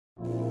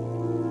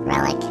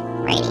Relic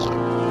Radio.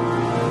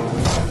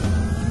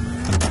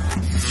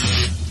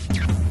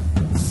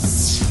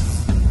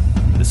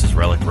 This is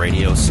Relic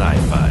Radio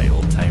Sci-Fi,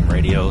 old-time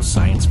radio,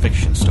 science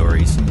fiction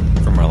stories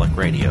from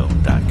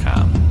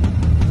RelicRadio.com.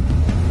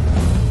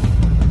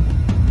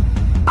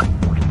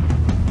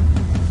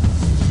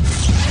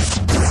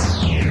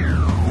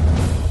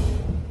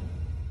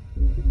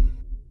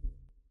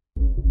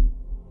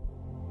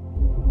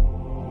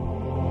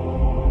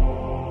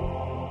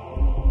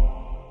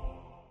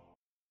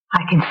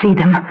 I can see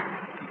them.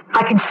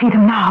 I can see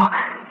them now.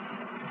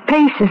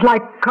 Faces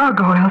like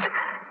gargoyles.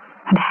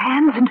 And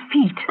hands and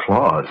feet.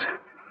 Claws.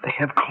 They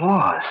have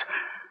claws.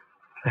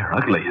 They're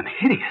ugly and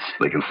hideous.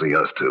 They can see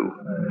us, too.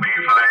 We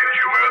find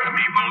you Earth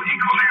people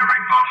equally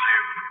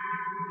repulsive,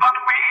 but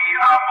we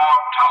are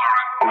more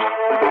tolerant.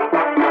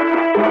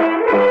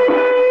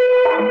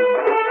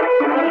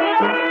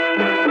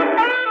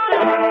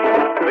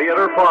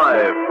 Theater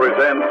 5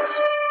 presents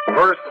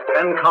First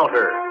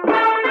Encounter.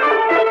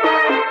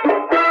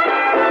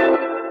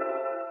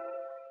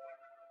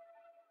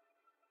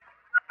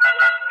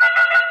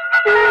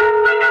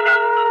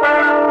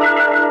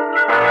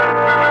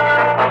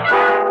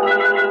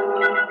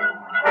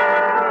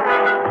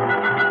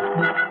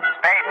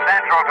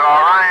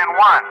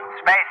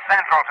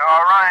 Central to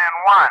Orion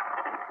 1.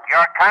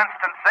 Your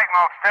constant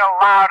signal still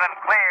loud and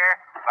clear,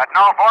 but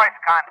no voice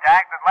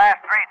contact at last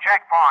 3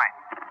 checkpoints.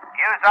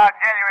 Use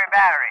auxiliary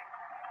battery.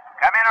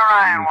 Come in,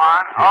 Orion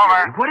 1.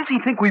 Over. What does he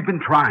think we've been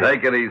trying?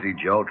 Take it easy,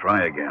 Joe.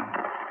 Try again.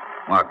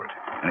 Margaret,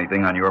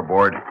 anything on your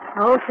board?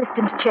 All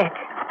systems check.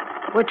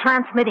 We're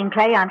transmitting,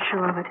 Clay, I'm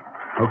sure of it.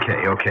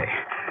 Okay.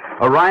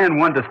 Orion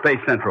 1 to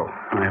Space Central.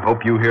 I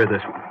hope you hear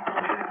this one.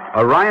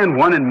 Orion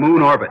 1 in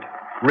moon orbit.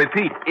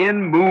 Repeat,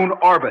 in moon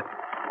orbit.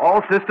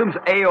 All systems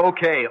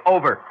A-OK.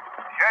 Over.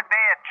 Should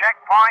be at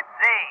checkpoint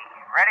Z.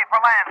 Ready for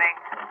landing.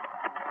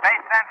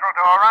 Space Central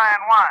to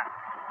Orion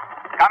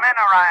 1. Come in,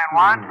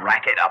 Orion 1.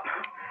 Rack it up.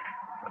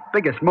 The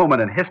biggest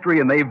moment in history,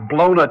 and they've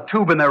blown a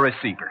tube in their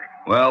receiver.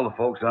 Well, the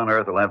folks on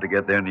Earth will have to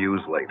get their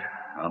news late.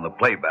 On the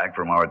playback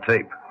from our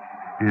tape.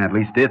 Yeah, at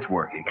least it's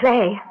working.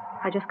 Clay,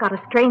 I just got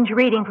a strange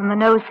reading from the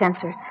nose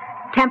sensor.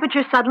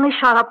 Temperature suddenly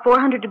shot up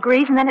 400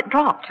 degrees, and then it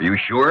dropped. Are you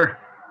sure?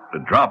 The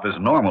drop is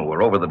normal.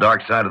 We're over the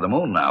dark side of the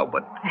moon now,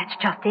 but... That's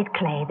just it,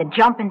 Clay. The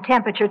jump in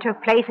temperature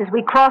took place as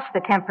we crossed the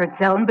temperate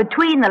zone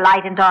between the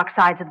light and dark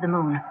sides of the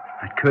moon.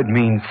 That could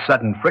mean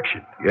sudden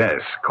friction.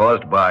 Yes,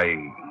 caused by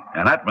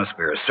an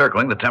atmosphere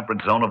circling the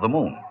temperate zone of the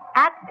moon.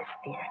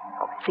 Atmosphere?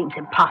 Oh, it seems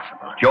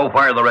impossible. Joe,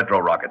 fire the retro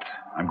rockets.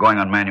 I'm going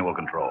on manual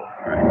control.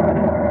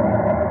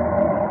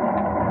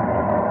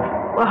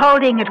 We're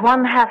holding at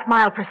 1/2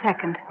 mile per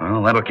second.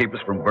 Well, that'll keep us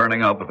from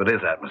burning up if it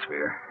is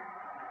atmosphere.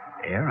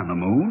 Air on the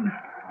moon?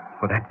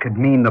 Well, that could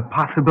mean the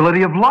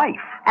possibility of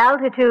life.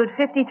 Altitude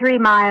 53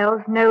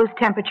 miles, nose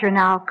temperature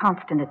now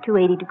constant at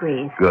 280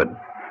 degrees. Good.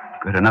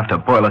 Good enough to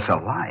boil us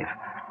alive.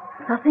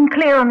 Nothing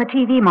clear on the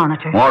TV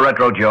monitor. More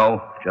retro,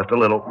 Joe. Just a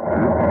little.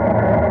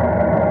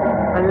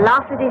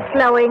 Velocity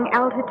slowing,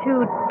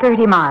 altitude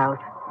 30 miles.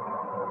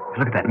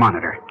 Look at that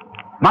monitor.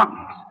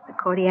 Mountains. The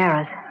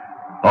Cordilleras.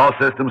 All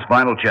systems,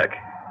 final check.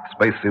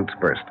 Spacesuits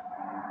first.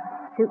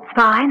 Suit's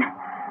fine.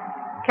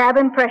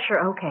 Cabin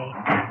pressure okay.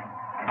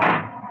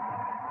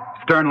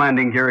 Stern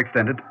landing gear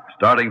extended.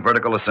 Starting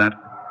vertical ascent.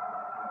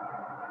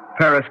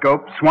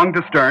 Periscope swung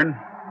to stern.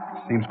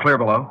 Seems clear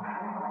below.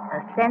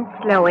 Ascent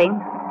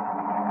slowing.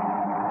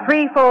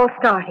 Free fall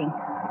starting.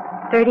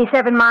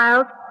 37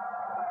 miles.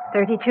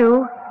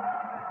 32.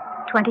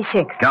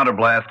 26.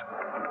 Counterblast.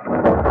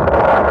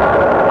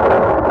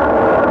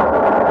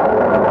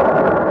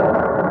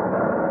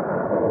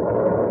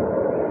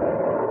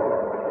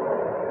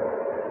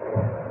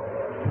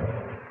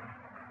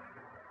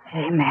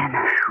 Amen.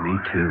 Me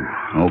too.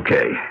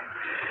 Okay.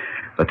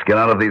 Let's get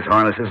out of these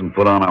harnesses and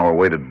put on our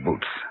weighted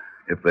boots.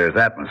 If there's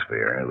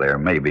atmosphere, there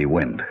may be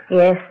wind.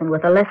 Yes, and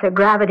with a lesser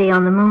gravity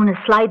on the moon,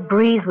 a slight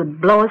breeze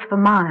would blow us for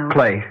miles.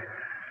 Clay,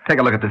 take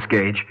a look at this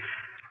gauge.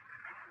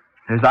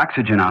 There's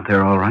oxygen out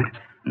there, all right.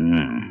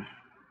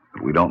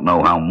 But we don't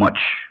know how much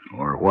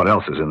or what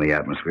else is in the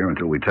atmosphere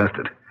until we test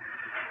it.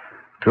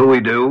 Till we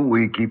do,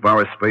 we keep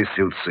our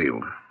spacesuits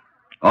sealed.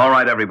 All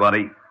right,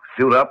 everybody.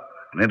 Suit up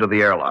and into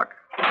the airlock.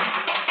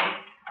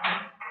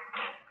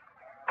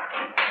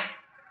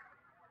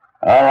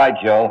 All right,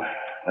 Joe.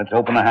 Let's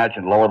open the hatch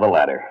and lower the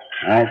ladder.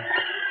 All right?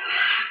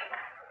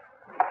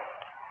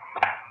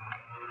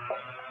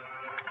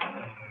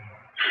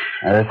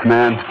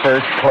 Earthman's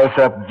first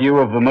close-up view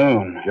of the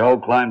moon. Joe,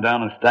 climb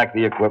down and stack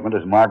the equipment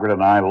as Margaret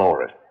and I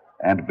lower it.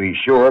 And be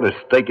sure to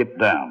stake it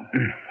down.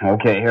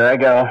 Okay, here I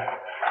go.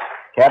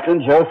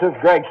 Captain Joseph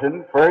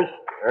Gregson, first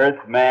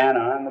Earthman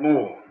on the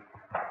moon.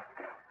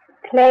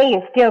 Clay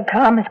is still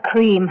calm as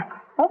cream.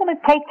 What will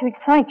it take to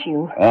excite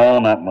you? Oh,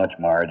 not much,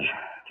 Marge.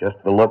 Just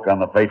the look on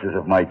the faces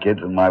of my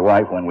kids and my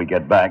wife when we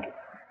get back.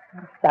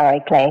 Sorry,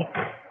 Clay.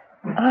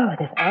 Oh,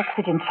 this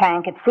oxygen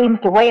tank, it seems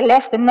to weigh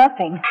less than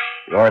nothing.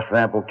 Your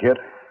sample kit,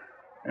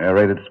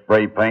 aerated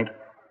spray paint,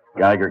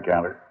 Geiger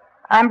counter.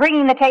 I'm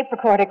bringing the tape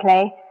recorder,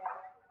 Clay.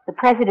 The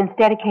President's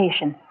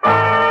dedication.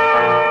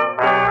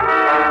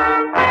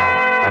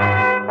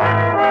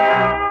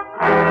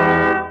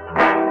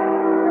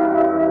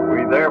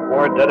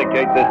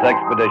 dedicate this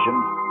expedition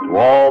to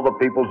all the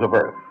peoples of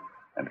Earth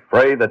and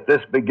pray that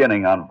this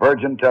beginning on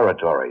virgin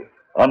territory,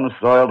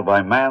 unsoiled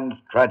by man's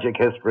tragic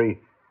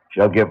history,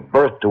 shall give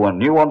birth to a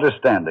new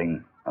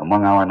understanding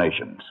among our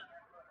nations.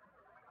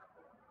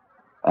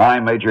 I,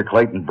 Major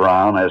Clayton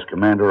Brown, as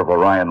commander of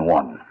Orion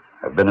 1,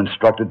 have been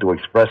instructed to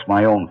express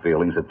my own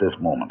feelings at this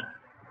moment.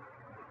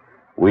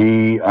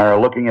 We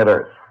are looking at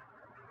Earth.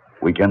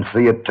 We can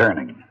see it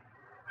turning,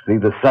 see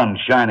the sun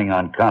shining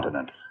on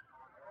continents.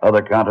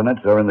 Other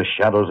continents are in the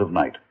shadows of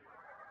night.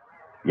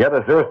 Yet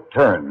as Earth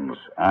turns,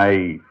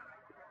 I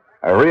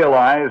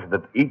realize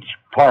that each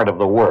part of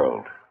the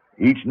world,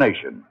 each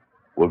nation,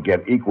 will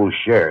get equal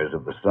shares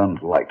of the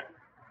sun's light.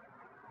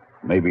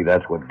 Maybe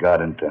that's what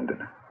God intended.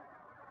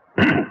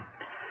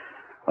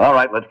 All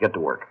right, let's get to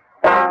work.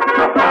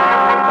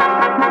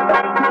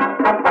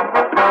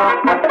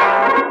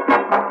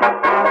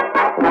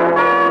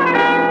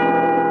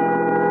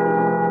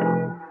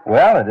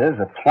 Well, it is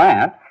a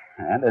plant,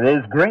 and it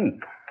is green.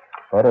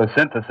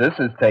 Photosynthesis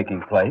is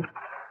taking place.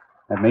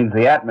 That means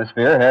the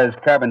atmosphere has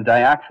carbon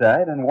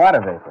dioxide and water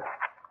vapor.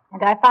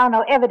 And I found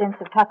no evidence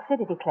of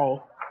toxicity,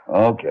 Clay.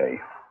 Okay.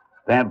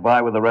 Stand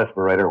by with the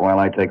respirator while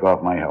I take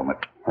off my helmet.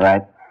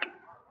 Right.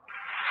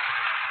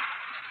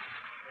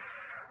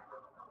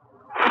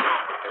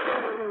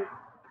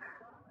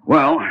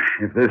 Well,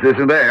 if this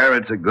isn't air,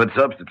 it's a good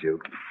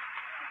substitute.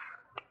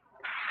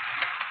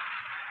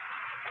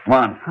 Come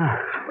on.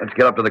 Let's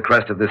get up to the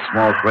crest of this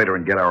small crater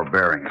and get our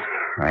bearings.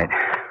 Right.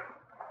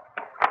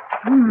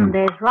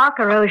 There's rock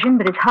erosion,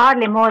 but it's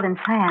hardly more than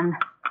sand.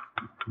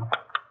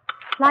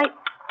 Slight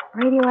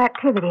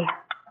radioactivity.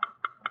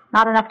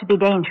 Not enough to be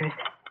dangerous.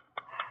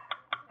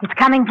 It's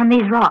coming from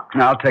these rocks.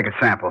 I'll take a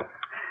sample.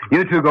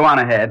 You two go on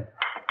ahead.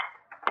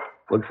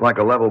 Looks like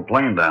a level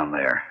plain down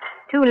there.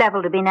 Too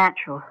level to be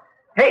natural.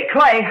 Hey,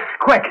 Clay,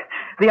 quick.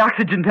 The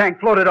oxygen tank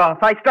floated off.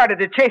 I started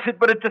to chase it,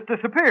 but it just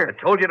disappeared.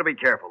 I told you to be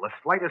careful. The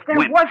slightest There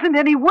wind. wasn't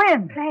any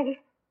wind. Clay,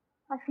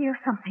 I feel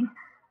something.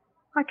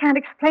 I can't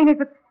explain it,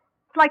 but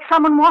it's like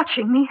someone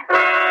watching me.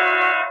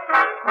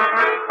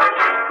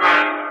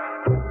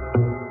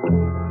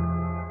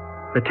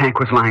 The tank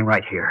was lying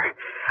right here.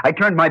 I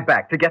turned my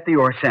back to get the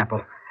ore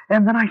sample,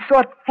 and then I saw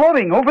it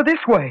floating over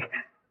this way.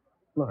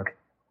 Look.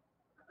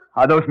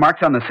 Are those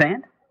marks on the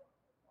sand?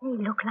 They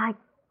look like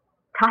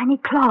tiny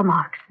claw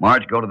marks.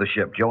 Marge, go to the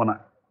ship. Joe and I...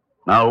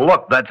 Now,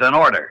 look, that's an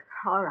order.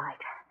 All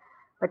right.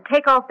 But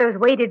take off those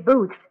weighted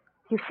boots.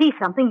 If you see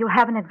something, you'll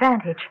have an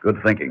advantage.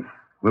 Good thinking.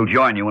 We'll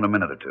join you in a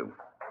minute or two.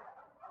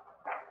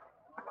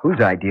 Whose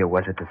idea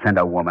was it to send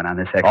a woman on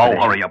this expedition?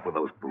 Oh, hurry up with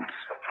those boots.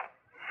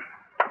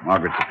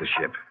 Margaret's at the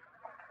ship.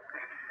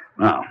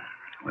 Now,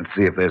 let's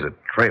see if there's a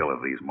trail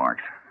of these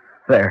marks.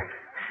 There.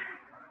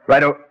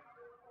 Right over...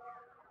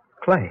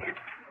 Clay.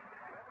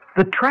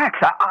 The tracks,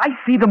 I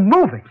see them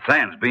moving.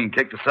 Sand's being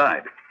kicked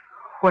aside.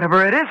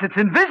 Whatever it is, it's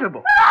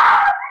invisible.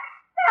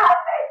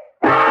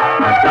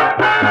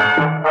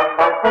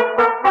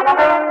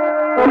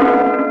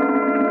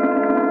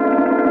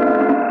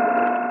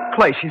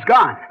 Clay, she's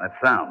gone. That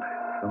sound.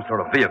 Some sort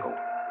of vehicle.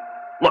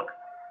 Look.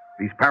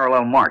 These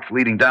parallel marks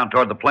leading down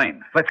toward the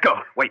plane. Let's go.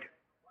 Wait.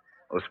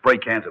 Those spray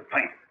cans of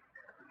paint.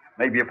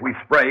 Maybe if we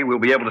spray, we'll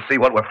be able to see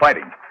what we're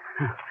fighting.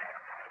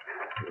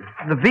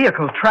 The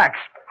vehicle tracks.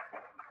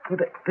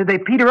 Did they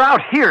peter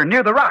out here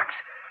near the rocks?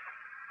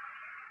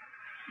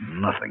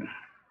 Nothing.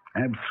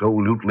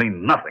 Absolutely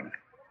nothing.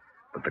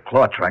 But the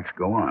claw tracks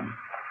go on.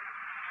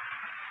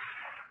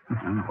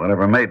 Well,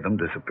 whatever made them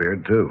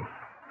disappeared, too.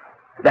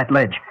 That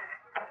ledge.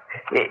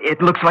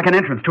 It looks like an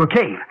entrance to a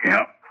cave.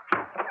 Yeah.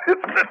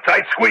 It's a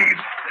tight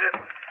squeeze.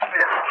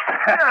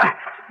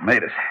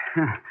 Made it.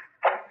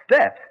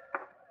 Steps.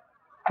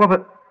 Well,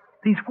 but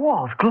these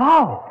walls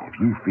glow. If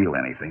you feel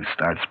anything,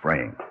 start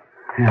spraying.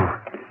 Yeah.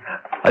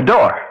 A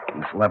door.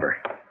 This lever.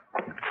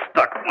 It's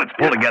stuck. Let's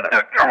pull together.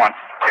 Come on.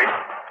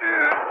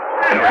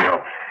 There we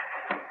go.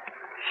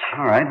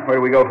 All right, where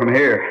do we go from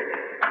here?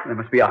 There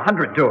must be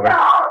 100 doors.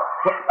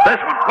 This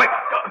one, quick.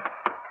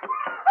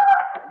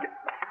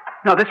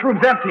 No, this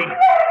room's empty.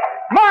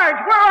 Marge,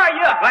 where are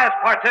you? Glass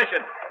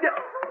partition.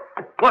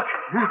 Look,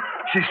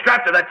 she's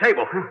strapped to that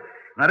table.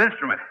 That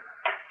instrument.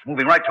 It's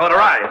moving right toward her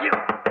eyes.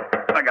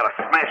 I gotta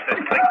smash this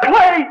thing.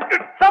 Clay!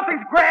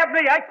 Something's grabbed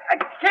me. I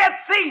can't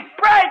see.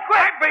 Spray, quick!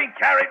 I'm being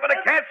carried, but I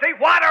can't see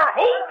what or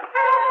who.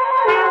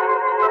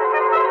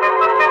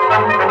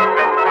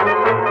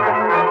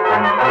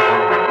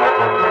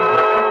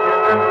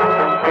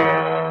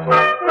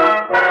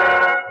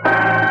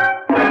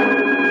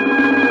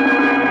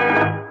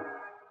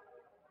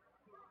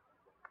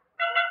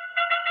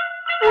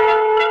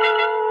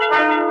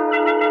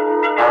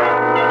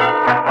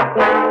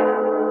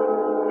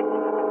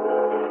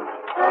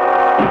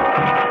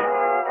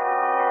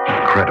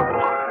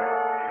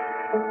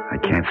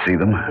 See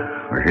them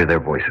or hear their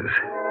voices.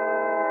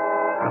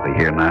 Are they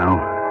here now?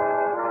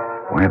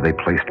 Why have they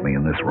placed me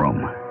in this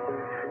room?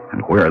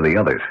 And where are the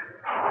others?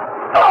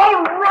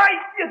 All right!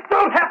 You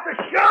don't have to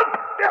shove!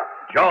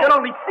 Joe! You can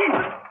only see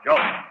me. Joe!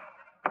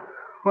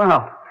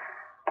 Well,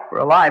 we're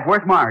alive.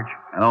 Where's Marge?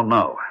 I don't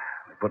know.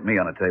 The put me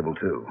on a table,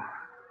 too.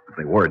 But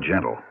they were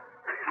gentle.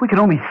 We can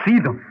only see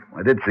them.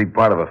 I did see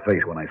part of a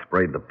face when I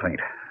sprayed the paint.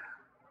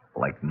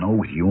 Like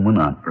no human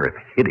on Earth.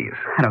 Hideous.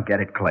 I don't get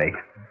it, Clay.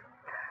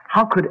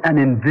 How could an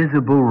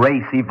invisible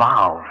race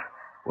evolve?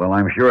 Well,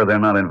 I'm sure they're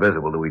not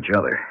invisible to each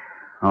other.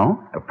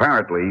 Oh?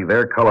 Apparently,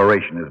 their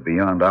coloration is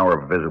beyond our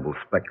visible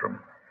spectrum.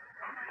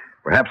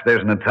 Perhaps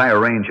there's an entire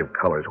range of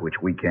colors which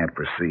we can't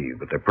perceive,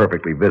 but they're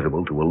perfectly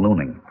visible to a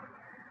looning.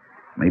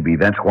 Maybe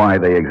that's why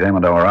they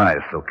examined our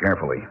eyes so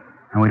carefully.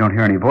 And we don't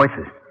hear any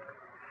voices.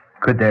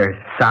 Could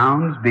their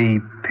sounds be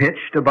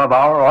pitched above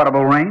our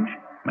audible range?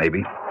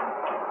 Maybe.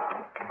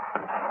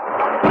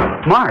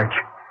 Marge!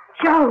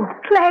 Joe,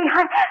 Clay,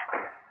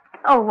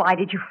 Oh, why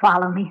did you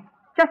follow me?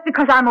 Just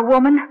because I'm a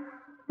woman?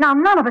 Now,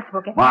 none of us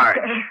will get Marge!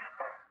 back to Earth.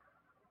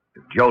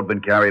 If Joe'd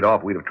been carried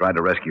off, we'd have tried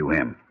to rescue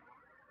him.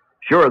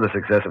 Sure, the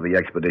success of the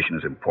expedition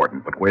is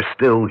important, but we're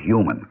still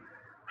human.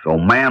 So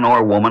man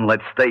or woman,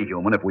 let's stay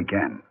human if we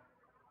can.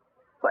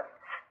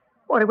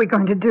 What are we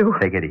going to do?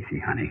 Take it easy,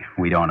 honey.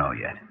 We don't know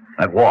yet.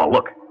 That wall,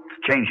 look,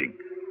 it's changing.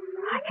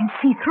 I can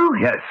see through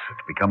it. Yes,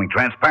 it's becoming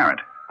transparent.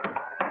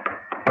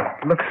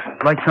 Looks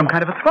like some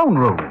kind of a throne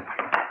room.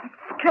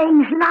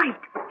 Strange light.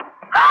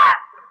 Ah!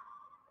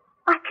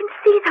 I can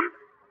see them.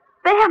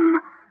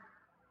 Them.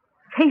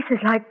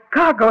 Faces like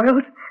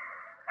gargoyles.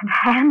 And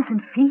hands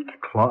and feet.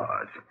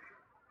 Claws.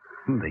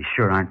 They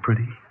sure aren't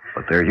pretty.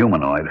 But they're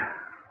humanoid,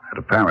 and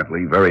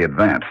apparently very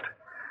advanced.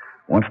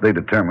 Once they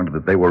determined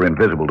that they were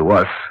invisible to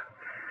us,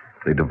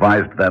 they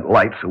devised that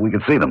light so we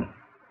could see them.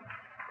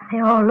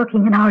 They're all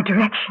looking in our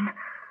direction.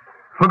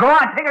 Well, go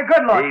on, take a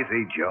good look.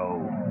 Easy,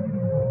 Joe.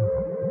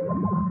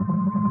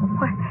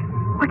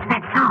 What's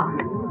that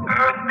sound?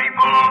 Earth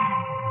people,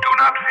 do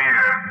not fear.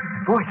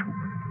 Voice,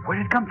 where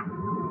did it come from?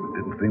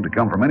 Didn't seem to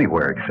come from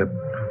anywhere except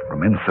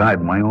from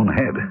inside my own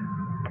head.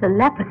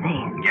 Telepathy.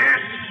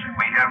 Yes,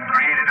 we have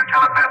created a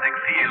telepathic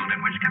field in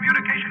which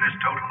communication is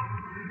total.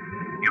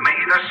 You may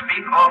either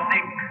speak or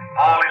think.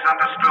 All is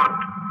understood.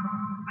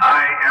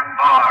 I am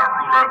Bar,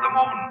 ruler of the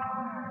moon.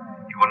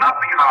 You will not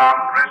be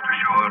harmed, rest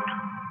assured.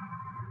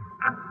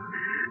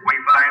 We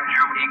find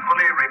you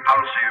equally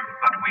repulsive,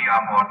 but we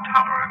are more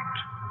tolerant.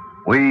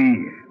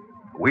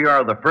 We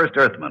are the first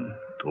Earthmen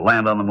to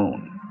land on the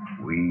moon.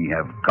 We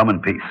have come in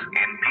peace.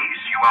 In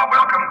peace, you are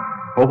welcome.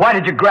 Well, why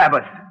did you grab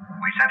us?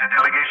 We sent a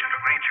delegation to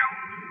greet you,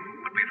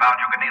 but we found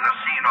you could neither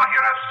see nor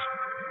hear us.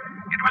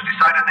 It was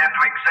decided then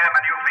to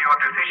examine you for your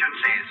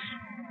deficiencies.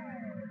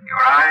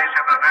 Your eyes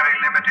have a very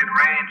limited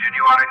range, and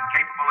you are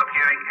incapable of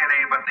hearing any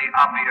but the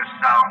obvious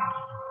sounds.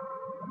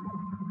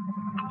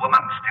 The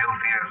woman still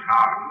fears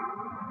harm.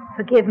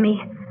 Forgive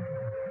me.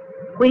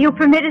 Will you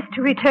permit us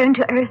to return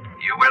to Earth?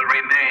 You will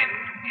remain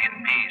in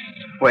peace.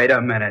 Wait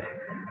a minute.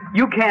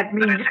 You can't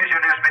The mean...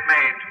 decision has been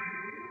made.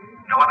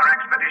 No other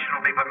expedition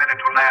will be permitted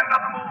to land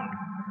on the moon.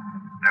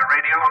 Their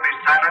radio will be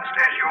silenced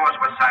as yours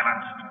was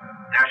silenced.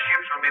 Their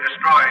ships will be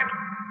destroyed.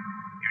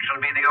 You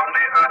shall be the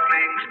only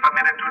Earthlings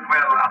permitted to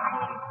dwell on the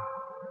moon.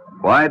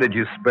 Why did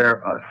you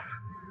spare us?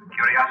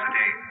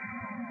 Curiosity.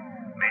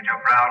 Major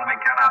Brown, we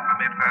cannot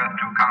permit Earth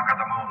to conquer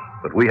the moon.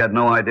 But we had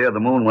no idea the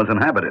moon was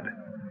inhabited.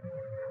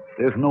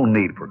 There's no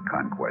need for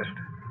conquest.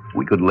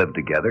 We could live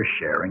together,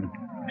 sharing.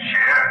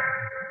 Share.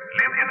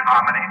 Live in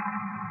harmony.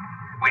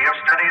 We have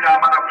studied our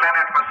mother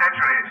planet for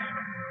centuries.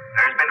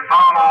 There's been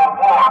far more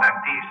war than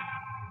peace.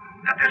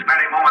 At this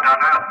very moment on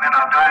Earth, men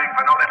are dying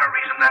for no better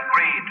reason than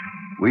greed.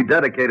 We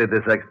dedicated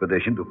this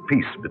expedition to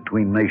peace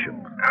between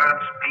nations.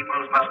 Earth's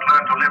peoples must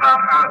learn to live on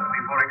Earth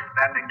before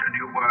expanding to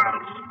new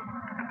worlds.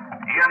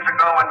 Eons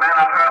ago, when man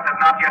on Earth had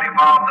not yet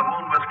evolved, the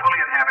moon was fully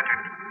inhabited.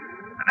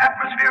 An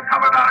atmosphere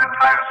covered our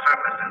entire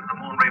surface as the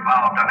moon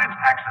revolved on its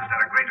axis at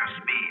a greater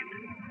speed.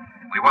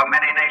 We were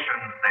many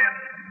nations then,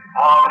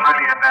 all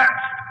highly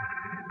advanced.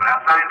 But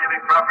our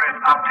scientific progress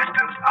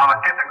outdistanced our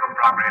ethical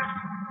progress.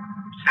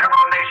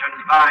 Several nations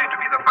vied to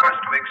be the first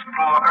to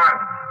explore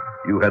Earth.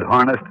 You had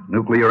harnessed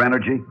nuclear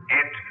energy?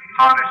 It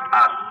harnessed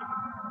us.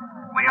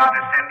 We are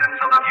descendants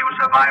of the few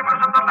survivors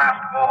of the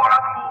last war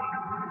on the moon.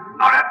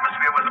 Our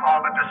atmosphere was all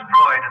but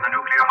destroyed in the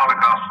nuclear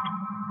holocaust.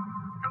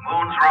 The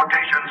moon's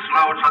rotation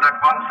slowed so that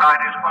one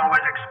side is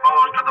always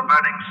exposed to the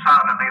burning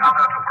sun and the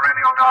other to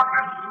perennial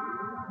darkness.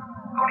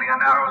 Only a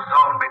narrow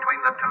zone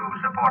between the two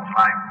supports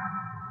life.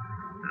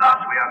 Thus,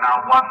 we are now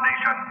one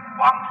nation,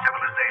 one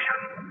civilization,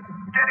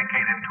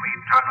 dedicated to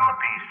eternal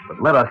peace. But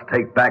let us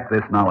take back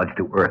this knowledge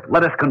to Earth.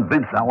 Let us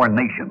convince our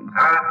nations.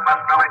 Earth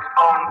must know its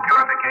own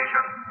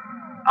purification.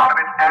 Out of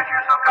its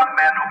ashes shall come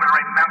men who will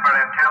remember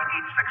and tell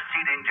each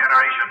succeeding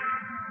generation.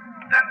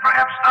 Then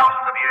perhaps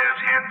thousands of years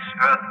hence,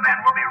 Earthmen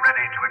will be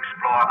ready to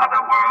explore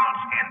other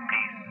worlds in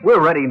peace.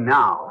 We're ready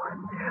now.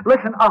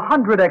 Listen,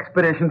 100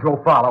 expeditions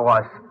will follow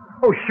us.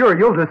 Oh, sure,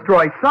 you'll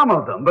destroy some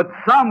of them, but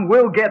some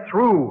will get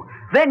through.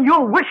 Then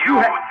you'll wish you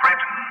had...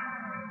 threaten?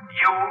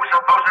 You,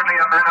 supposedly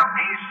a man of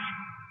peace?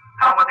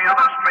 How would the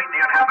others treat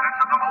the inhabitants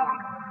of the moon?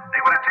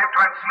 They would attempt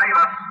to enslave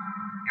us.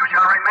 You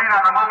shall remain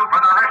on the moon for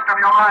the rest of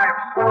your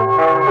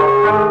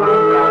lives.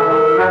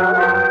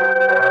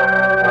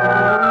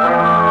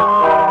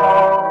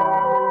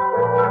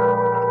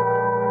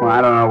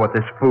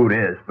 what this food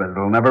is, but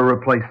it'll never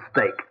replace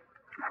steak.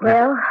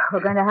 Well,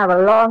 we're going to have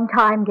a long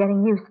time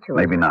getting used to it.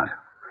 Maybe not.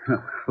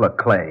 Look,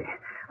 Clay,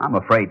 I'm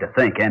afraid to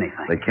think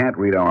anything. They can't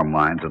read our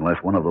minds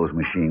unless one of those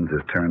machines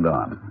is turned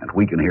on, and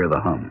we can hear the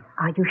hum.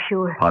 Are you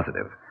sure?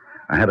 Positive.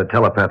 I had a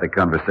telepathic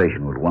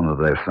conversation with one of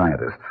their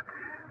scientists.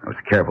 I was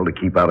careful to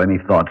keep out any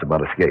thoughts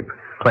about escape.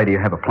 Clay, do you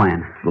have a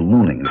plan? The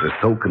Loonings are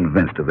so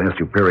convinced of their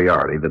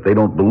superiority that they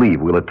don't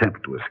believe we'll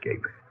attempt to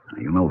escape.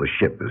 You know the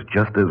ship is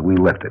just as we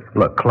left it.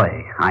 Look,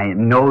 Clay, I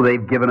know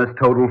they've given us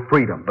total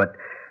freedom, but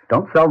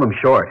don't sell them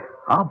short.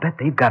 I'll bet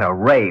they've got a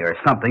ray or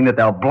something that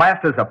they'll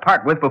blast us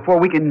apart with before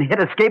we can hit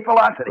escape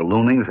velocity. The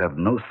Loonings have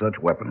no such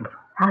weapons.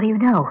 How do you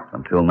know?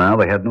 Until now,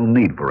 they had no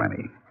need for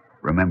any.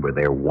 Remember,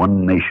 they're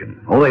one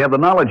nation. Oh, they have the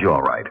knowledge,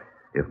 all right.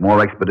 If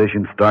more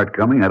expeditions start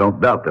coming, I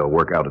don't doubt they'll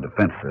work out a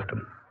defense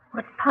system.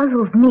 What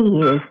puzzles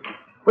me is,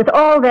 with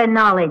all their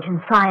knowledge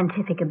and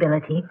scientific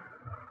ability,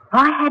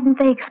 why hadn't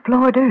they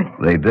explored Earth?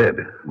 They did,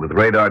 with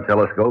radar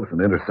telescopes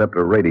and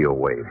interceptor radio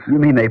waves. You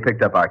mean they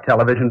picked up our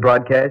television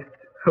broadcast?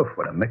 Oh,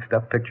 what a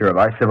mixed-up picture of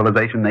our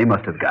civilization they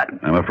must have gotten.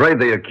 I'm afraid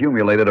they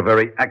accumulated a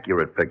very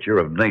accurate picture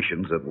of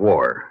nations at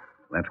war.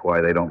 That's why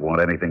they don't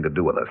want anything to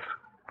do with us.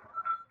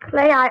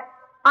 Clay,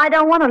 I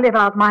don't want to live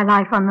out my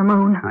life on the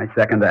moon. I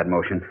second that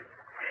motion.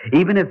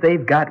 Even if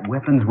they've got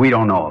weapons we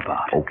don't know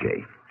about.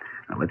 Okay.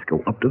 Now let's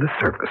go up to the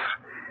surface.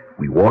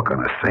 We walk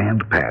on a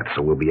sand path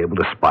so we'll be able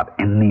to spot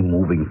any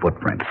moving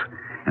footprints.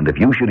 And if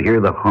you should hear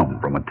the hum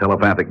from a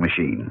telepathic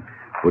machine,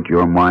 put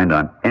your mind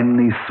on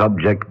any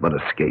subject but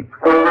escape.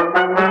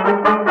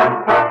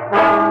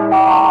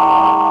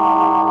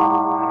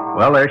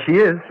 Well, there she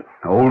is.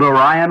 Old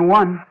Orion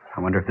 1. I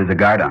wonder if there's a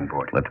guard on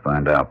board. Let's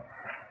find out.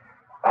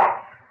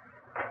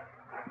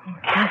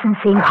 It doesn't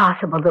seem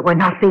possible that we're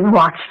not being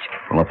watched.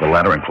 Pull up the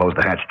ladder and close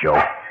the hatch, Joe.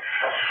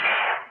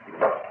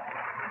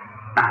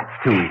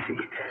 It's too easy.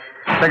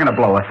 They're going to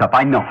blow us up,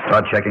 I know.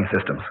 Start checking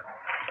systems.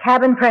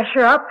 Cabin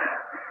pressure up.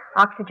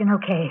 Oxygen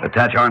okay.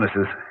 Attach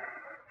harnesses.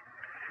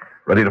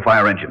 Ready to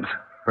fire engines.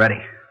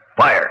 Ready.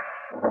 Fire.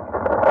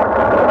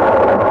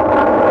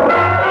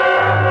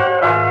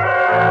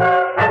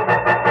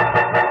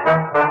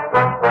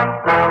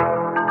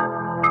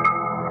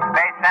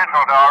 Space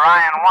Central to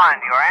Orion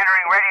 1. You're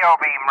entering radio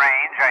beam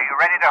range. Are you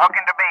ready to hook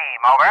into beam?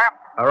 Over.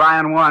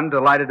 Orion 1,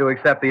 delighted to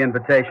accept the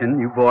invitation.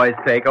 You boys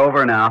take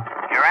over now.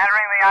 You're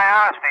entering the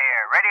ionosphere.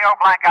 Radio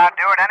blackout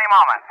due at any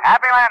moment.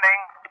 Happy landing.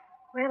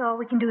 Well, all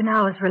we can do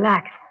now is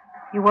relax.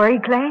 You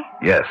worried, Clay?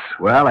 Yes.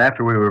 Well,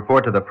 after we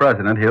report to the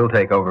president, he'll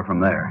take over from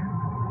there.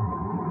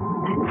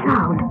 That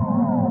sound.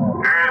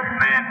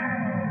 Earthmen,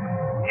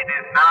 it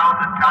is now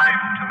the time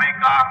to make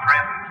our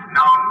presence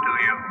known to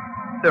you.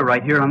 They're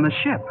right here on the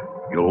ship.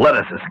 You'll let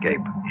us escape.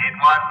 It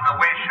was the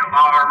wish of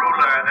our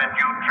ruler that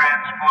you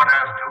transport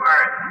us to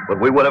Earth. But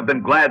we would have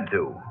been glad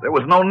to. There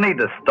was no need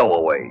to stow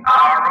away.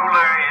 Our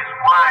ruler is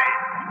wise.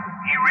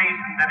 He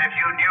reasoned that if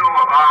you knew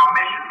of our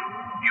mission,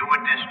 you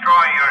would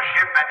destroy your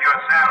ship and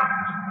yourselves.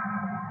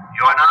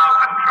 You are now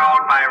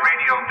controlled by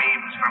radio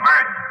beams from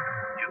Earth.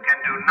 You can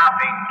do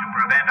nothing to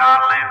prevent our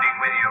landing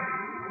with you.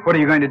 What are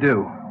you going to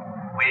do?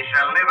 We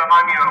shall live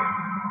among you,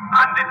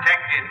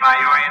 undetected by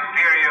your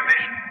inferior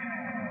vision.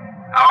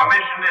 Our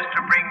mission is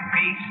to bring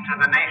peace to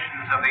the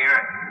nations of the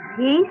Earth.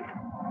 Peace?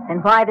 Then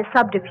why the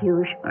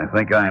subterfuge? I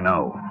think I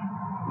know.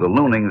 The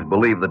Loonings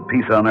believe that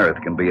peace on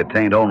Earth can be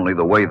attained only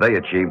the way they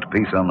achieved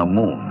peace on the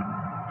moon,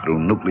 through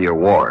nuclear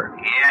war.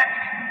 Yes,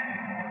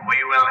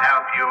 we will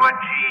help you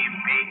achieve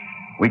peace.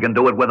 We can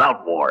do it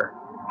without war.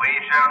 We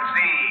shall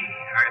see,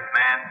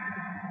 Earthman.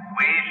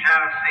 We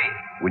shall see.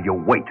 Will you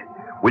wait?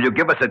 Will you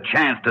give us a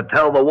chance to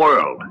tell the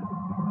world?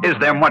 Is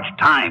there much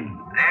time?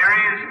 There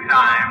is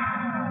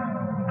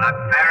time, but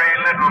very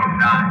little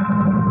time.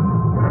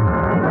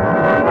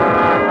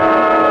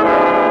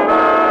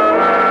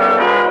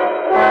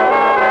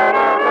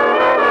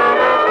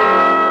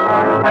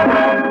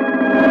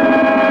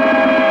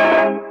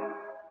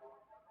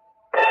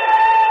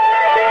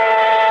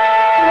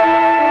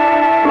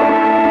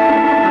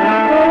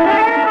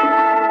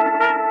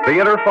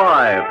 Theater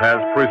 5 has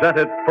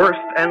presented First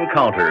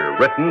Encounter,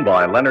 written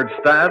by Leonard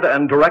Stadd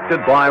and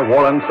directed by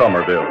Warren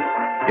Somerville.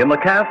 In the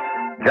cast,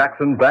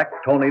 Jackson Beck,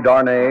 Tony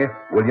Darnay,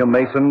 William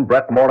Mason,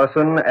 Brett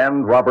Morrison,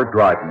 and Robert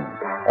Dryden.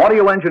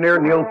 Audio engineer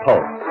Neil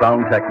Pulse,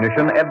 sound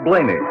technician Ed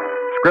Blaney,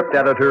 script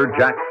editor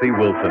Jack C.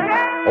 Wilson.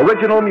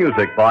 Original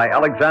music by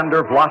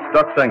Alexander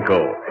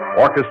Vlastotsenko,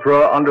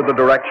 orchestra under the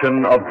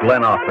direction of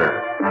Glenn Osser.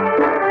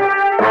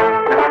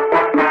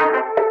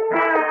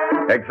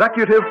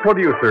 Executive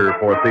producer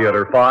for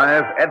Theater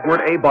 5, Edward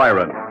A.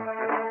 Byron.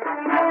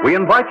 We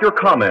invite your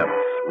comments.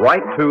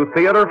 Write to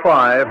Theater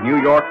 5,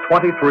 New York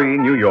 23,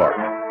 New York.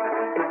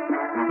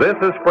 This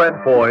is Fred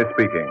Foy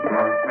speaking.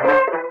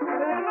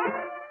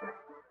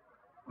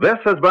 This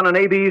has been an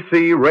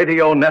ABC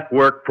Radio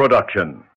Network production.